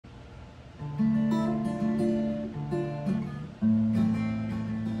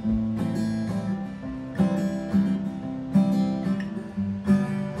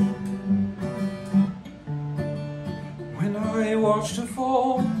watched her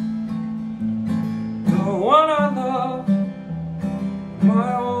fall, the one I loved,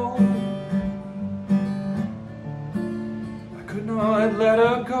 my all. I could not let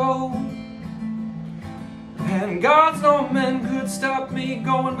her go, and God's no men could stop me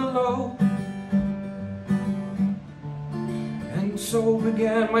going below. And so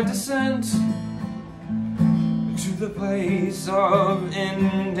began my descent to the place of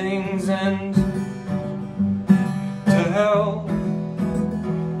ending's end. To hell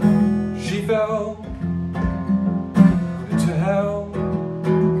she fell, to hell,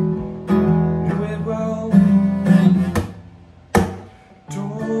 knew it well.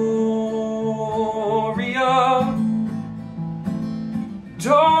 Doria,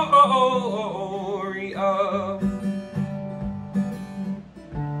 Doria,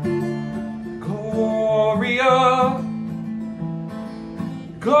 Gloria,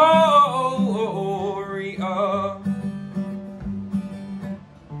 Gloria.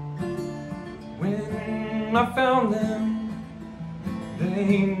 When I found them,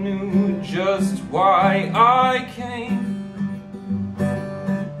 they knew just why I came,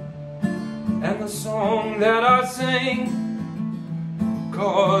 and the song that I sang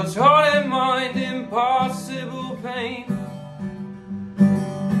caused heart and mind impossible pain.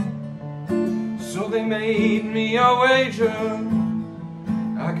 So they made me a wager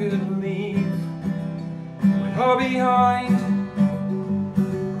I could leave with her behind.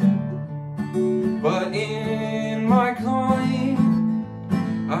 But in my climb,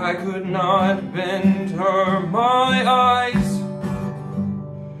 I could not bend her my eyes.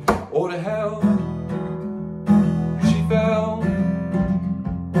 Or to hell she fell,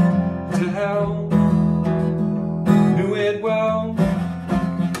 to hell, knew it well.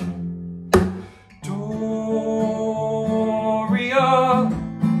 Doria,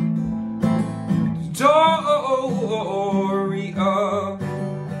 Doria,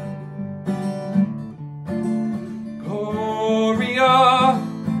 Gloria,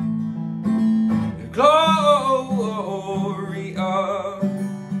 Gloria.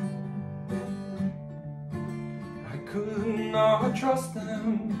 I could not trust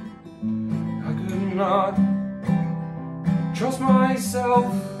them, I could not trust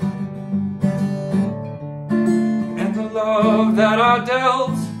myself, and the love that I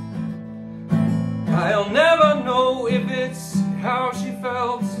dealt, I'll never know if it's how she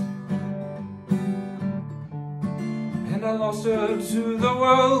felt. And I lost her to the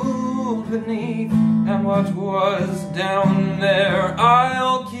world beneath, and what was down there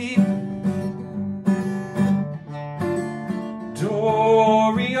I'll keep.